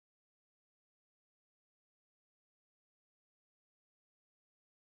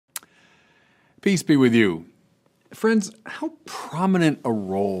Peace be with you. Friends, how prominent a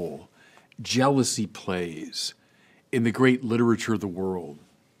role jealousy plays in the great literature of the world.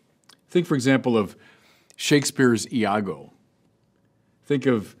 Think, for example, of Shakespeare's Iago. Think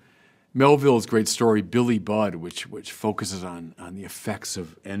of Melville's great story, Billy Budd, which focuses on the effects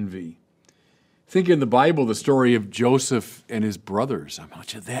of envy. Think in the Bible, the story of Joseph and his brothers. How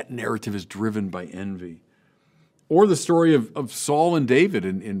much of that narrative is driven by envy. Or the story of Saul and David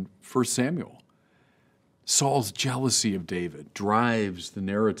in 1 Samuel. Saul's jealousy of David drives the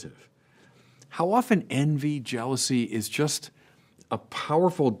narrative. How often envy, jealousy is just a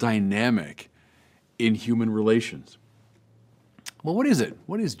powerful dynamic in human relations. Well, what is it?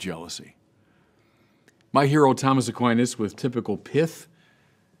 What is jealousy? My hero, Thomas Aquinas, with typical pith,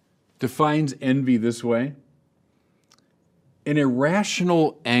 defines envy this way: an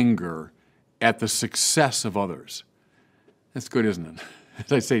irrational anger at the success of others. That's good, isn't it?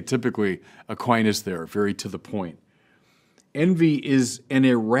 As I say, typically Aquinas there, very to the point. Envy is an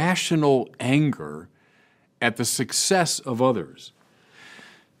irrational anger at the success of others.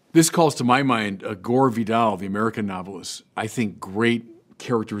 This calls to my mind Gore Vidal, the American novelist, I think great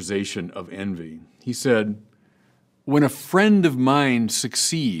characterization of envy. He said, "When a friend of mine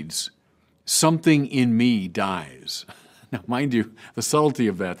succeeds, something in me dies." Now, mind you, the subtlety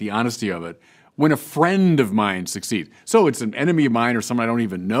of that, the honesty of it, when a friend of mine succeeds. So it's an enemy of mine or someone I don't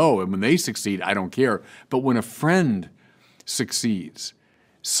even know, and when they succeed, I don't care. But when a friend succeeds,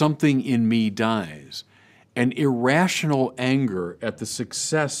 something in me dies. An irrational anger at the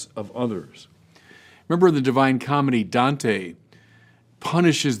success of others. Remember in the Divine Comedy, Dante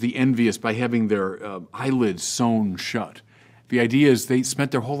punishes the envious by having their eyelids sewn shut. The idea is they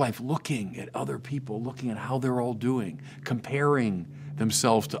spent their whole life looking at other people, looking at how they're all doing, comparing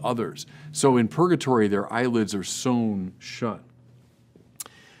themselves to others. So in purgatory, their eyelids are sewn shut.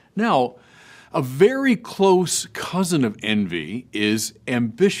 Now, a very close cousin of envy is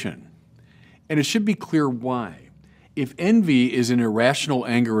ambition. And it should be clear why. If envy is an irrational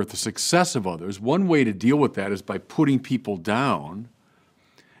anger at the success of others, one way to deal with that is by putting people down.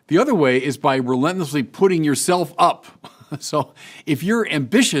 The other way is by relentlessly putting yourself up. So if you're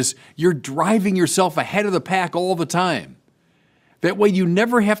ambitious, you're driving yourself ahead of the pack all the time. That way you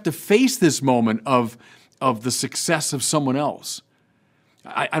never have to face this moment of the success of someone else.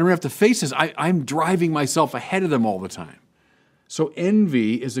 I don't have to face this. I'm driving myself ahead of them all the time. So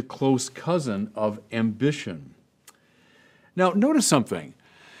envy is a close cousin of ambition. Now, notice something.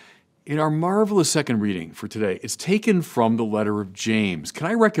 In our marvelous second reading for today, it's taken from the letter of James. Can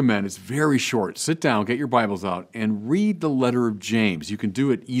I recommend, it's very short. Sit down, get your Bibles out, and read the letter of James. You can do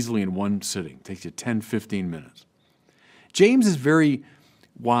it easily in one sitting. It takes you 10, 15 minutes. James is very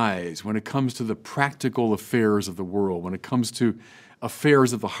wise when it comes to the practical affairs of the world, when it comes to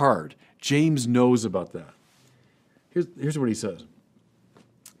affairs of the heart. James knows about that. Here's what he says.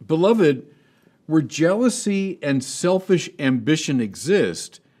 "Beloved, where jealousy and selfish ambition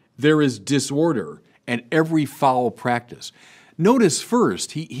exist, there is disorder and every foul practice." Notice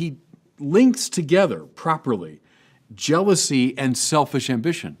first, he links together properly jealousy and selfish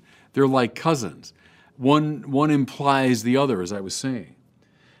ambition. They're like cousins. One implies the other, as I was saying.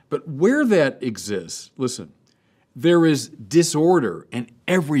 But where that exists, listen, there is disorder and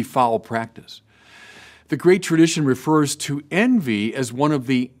every foul practice. The great tradition refers to envy as one of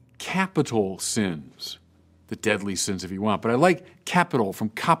the capital sins, the deadly sins if you want. But I like capital from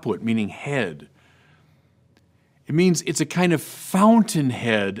caput, meaning head. It means it's a kind of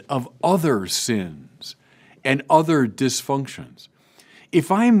fountainhead of other sins and other dysfunctions. If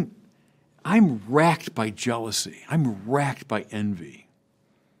I'm racked by jealousy, I'm racked by envy,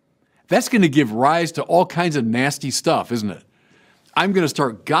 that's going to give rise to all kinds of nasty stuff, isn't it? I'm going to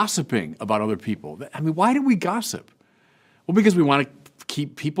start gossiping about other people. I mean, why do we gossip? Well, because we want to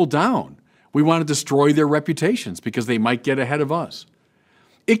keep people down. We want to destroy their reputations because they might get ahead of us.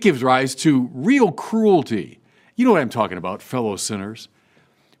 It gives rise to real cruelty. You know what I'm talking about, fellow sinners.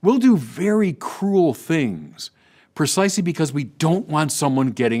 We'll do very cruel things precisely because we don't want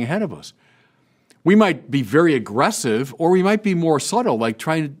someone getting ahead of us. We might be very aggressive, or we might be more subtle, like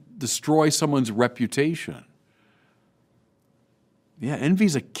trying to destroy someone's reputation. Yeah, envy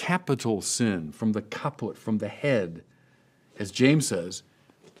is a capital sin from the caput, from the head. As James says,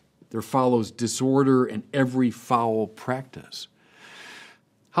 there follows disorder and every foul practice.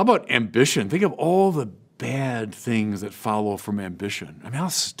 How about ambition? Think of all the bad things that follow from ambition. I mean,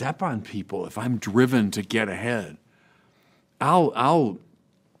 I'll step on people if I'm driven to get ahead. I'll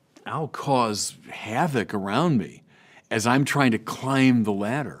cause havoc around me as I'm trying to climb the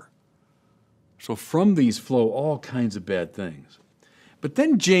ladder. So from these flow all kinds of bad things. But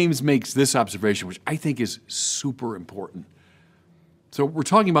then James makes this observation, which I think is super important. So we're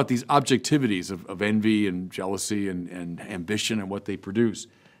talking about these objectivities of envy and jealousy and ambition and what they produce.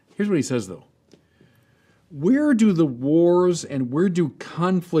 Here's what he says, though. Where do the wars and where do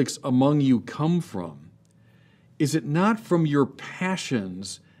conflicts among you come from? Is it not from your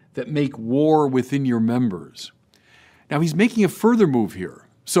passions that make war within your members? Now, he's making a further move here.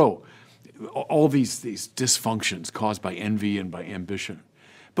 So all these dysfunctions caused by envy and by ambition.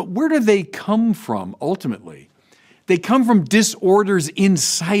 But where do they come from ultimately? They come from disorders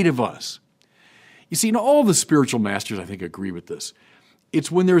inside of us. You see, all the spiritual masters, I think, agree with this.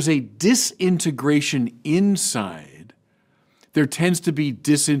 It's when there's a disintegration inside, there tends to be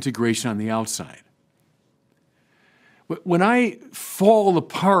disintegration on the outside. When I fall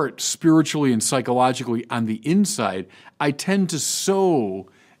apart spiritually and psychologically on the inside, I tend to sow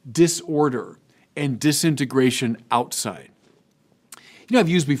disorder and disintegration outside. I've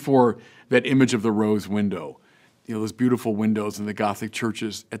used before that image of the rose window. Those beautiful windows in the Gothic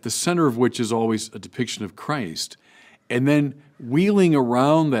churches, at the center of which is always a depiction of Christ. And then wheeling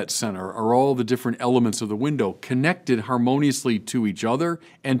around that center are all the different elements of the window connected harmoniously to each other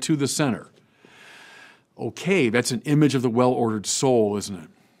and to the center. Okay, that's an image of the well-ordered soul, isn't it?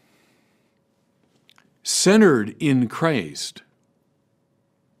 Centered in Christ.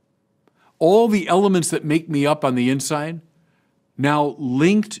 All the elements that make me up on the inside, now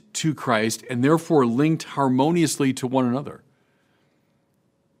linked to Christ and therefore linked harmoniously to one another.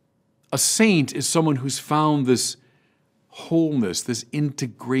 A saint is someone who's found this wholeness, this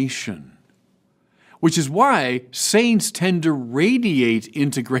integration, which is why saints tend to radiate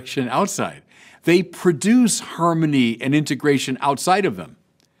integration outside. They produce harmony and integration outside of them.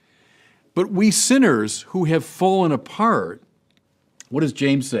 But we sinners who have fallen apart, what does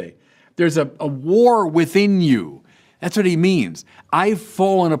James say? There's a war within you. That's what he means. I've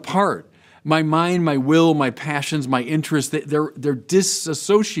fallen apart. My mind, my will, my passions, my interests, they're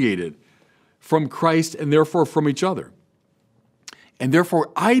disassociated from Christ and therefore from each other. And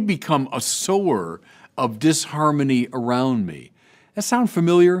therefore, I become a sower of disharmony around me. That sound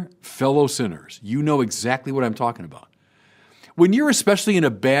familiar? Fellow sinners, you know exactly what I'm talking about. When you're especially in a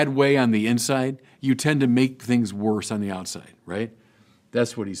bad way on the inside, you tend to make things worse on the outside, right?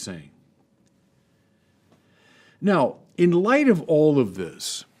 That's what he's saying. Now, in light of all of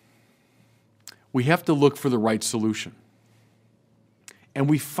this, we have to look for the right solution. And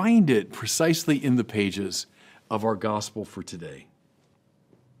we find it precisely in the pages of our gospel for today.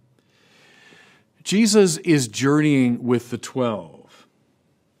 Jesus is journeying with the 12,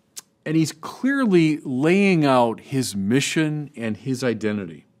 and he's clearly laying out his mission and his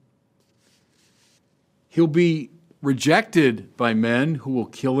identity. He'll be rejected by men who will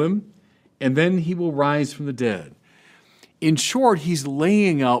kill him, and then he will rise from the dead. In short, he's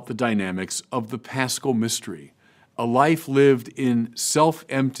laying out the dynamics of the Paschal mystery, a life lived in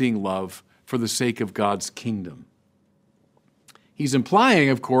self-emptying love for the sake of God's kingdom. He's implying,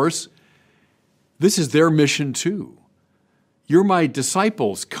 of course, this is their mission too. You're my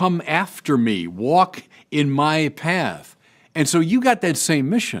disciples. Come after me. Walk in my path. And so you got that same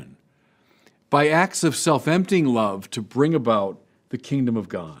mission by acts of self-emptying love to bring about the kingdom of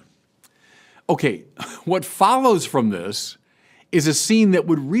God. Okay, what follows from this is a scene that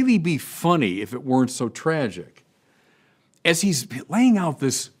would really be funny if it weren't so tragic. As he's laying out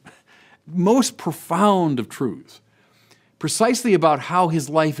this most profound of truths, precisely about how his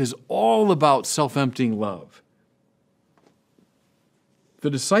life is all about self-emptying love, the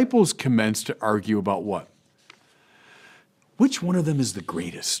disciples commence to argue about what? Which one of them is the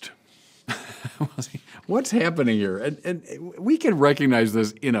greatest? What's happening here? And we can recognize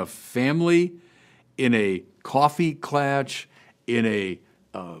this in a family, in a coffee klatch, in a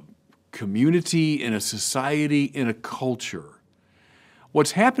community, in a society, in a culture.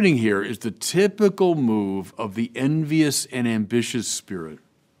 What's happening here is the typical move of the envious and ambitious spirit.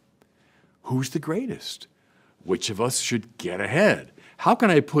 Who's the greatest? Which of us should get ahead? How can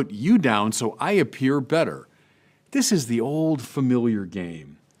I put you down so I appear better? This is the old familiar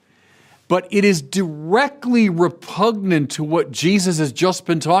game. But it is directly repugnant to what Jesus has just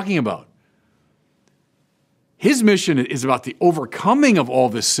been talking about. His mission is about the overcoming of all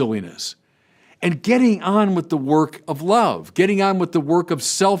this silliness and getting on with the work of love, getting on with the work of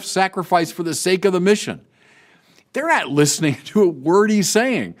self-sacrifice for the sake of the mission. They're not listening to a word he's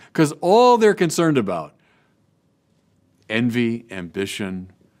saying because all they're concerned about, envy,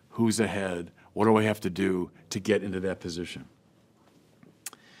 ambition, who's ahead, what do I have to do to get into that position?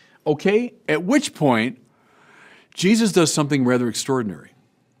 Okay, at which point, Jesus does something rather extraordinary.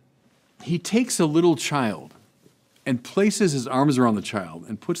 He takes a little child and places his arms around the child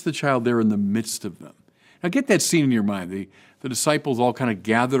and puts the child there in the midst of them. Now get that scene in your mind. The disciples all kind of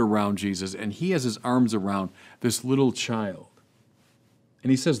gathered around Jesus, and he has his arms around this little child.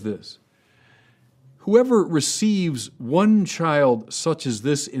 And he says this, "Whoever receives one child such as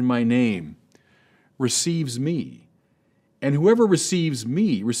this in my name receives me. And whoever receives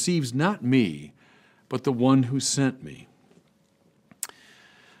me receives not me, but the one who sent me."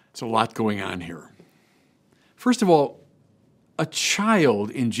 There's a lot going on here. First of all, a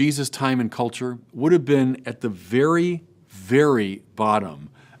child in Jesus' time and culture would have been at the very, very bottom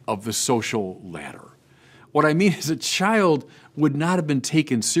of the social ladder. What I mean is a child would not have been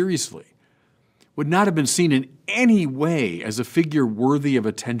taken seriously, would not have been seen in any way as a figure worthy of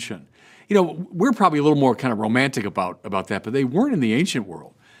attention. You know, we're probably a little more kind of romantic about that, but they weren't in the ancient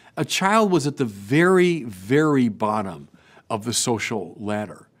world. A child was at the very, very bottom of the social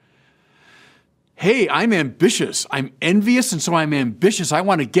ladder. Hey, I'm ambitious. I'm envious, and so I'm ambitious. I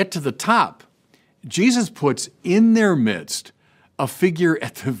want to get to the top. Jesus puts in their midst a figure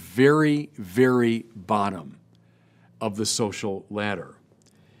at the very, very bottom of the social ladder.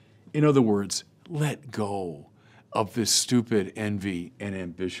 In other words, let go of this stupid envy and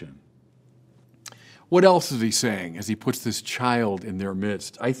ambition. What else is he saying as he puts this child in their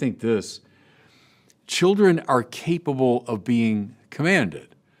midst? I think this: children are capable of being commanded.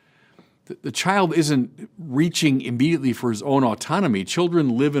 The child isn't reaching immediately for his own autonomy.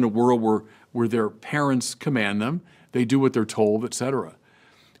 Children live in a world where their parents command them, they do what they're told, etc.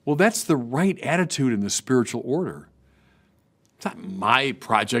 Well, that's the right attitude in the spiritual order. It's not my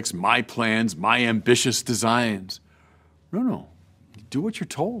projects, my plans, my ambitious designs. No. Do what you're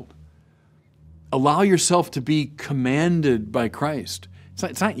told. Allow yourself to be commanded by Christ.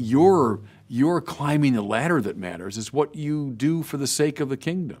 It's not your climbing the ladder that matters. It's what you do for the sake of the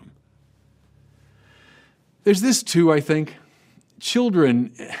kingdom. There's this too, I think.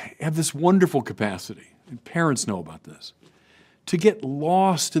 Children have this wonderful capacity, and parents know about this, to get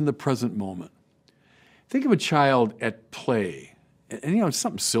lost in the present moment. Think of a child at play. And it's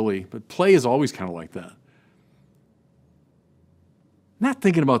something silly, but play is always kind of like that. Not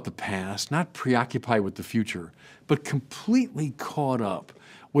thinking about the past, not preoccupied with the future, but completely caught up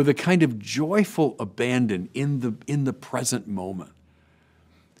with a kind of joyful abandon in the present moment.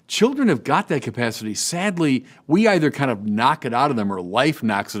 Children have got that capacity. Sadly, we either kind of knock it out of them or life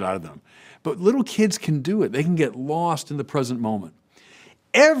knocks it out of them. But little kids can do it. They can get lost in the present moment.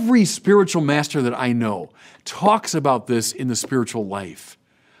 Every spiritual master that I know talks about this in the spiritual life.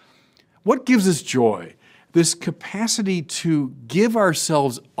 What gives us joy? This capacity to give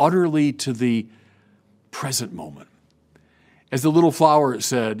ourselves utterly to the present moment. As the little flower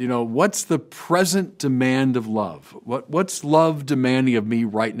said, what's the present demand of love? What's love demanding of me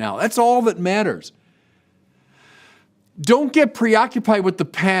right now? That's all that matters. Don't get preoccupied with the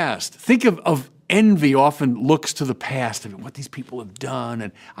past. Think of envy often looks to the past, what these people have done,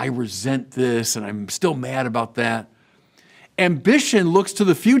 and I resent this, and I'm still mad about that. Ambition looks to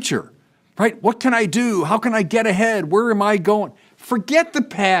the future, right? What can I do? How can I get ahead? Where am I going? Forget the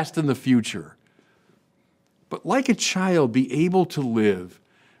past and the future. But like a child, be able to live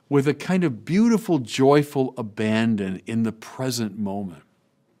with a kind of beautiful, joyful abandon in the present moment.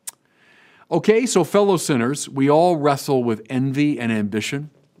 Okay, so fellow sinners, we all wrestle with envy and ambition.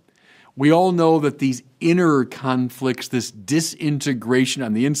 We all know that these inner conflicts, this disintegration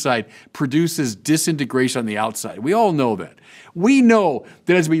on the inside produces disintegration on the outside. We all know that. We know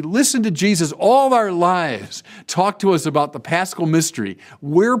that as we listen to Jesus all our lives talk to us about the Paschal mystery,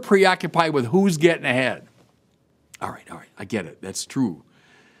 we're preoccupied with who's getting ahead. All right, I get it. That's true.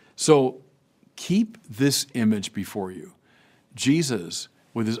 So keep this image before you. Jesus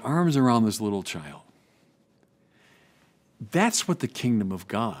with his arms around this little child. That's what the kingdom of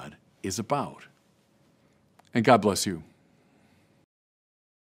God is about. And God bless you.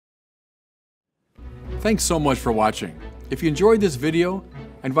 Thanks so much for watching. If you enjoyed this video,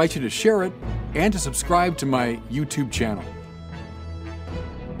 I invite you to share it and to subscribe to my YouTube channel.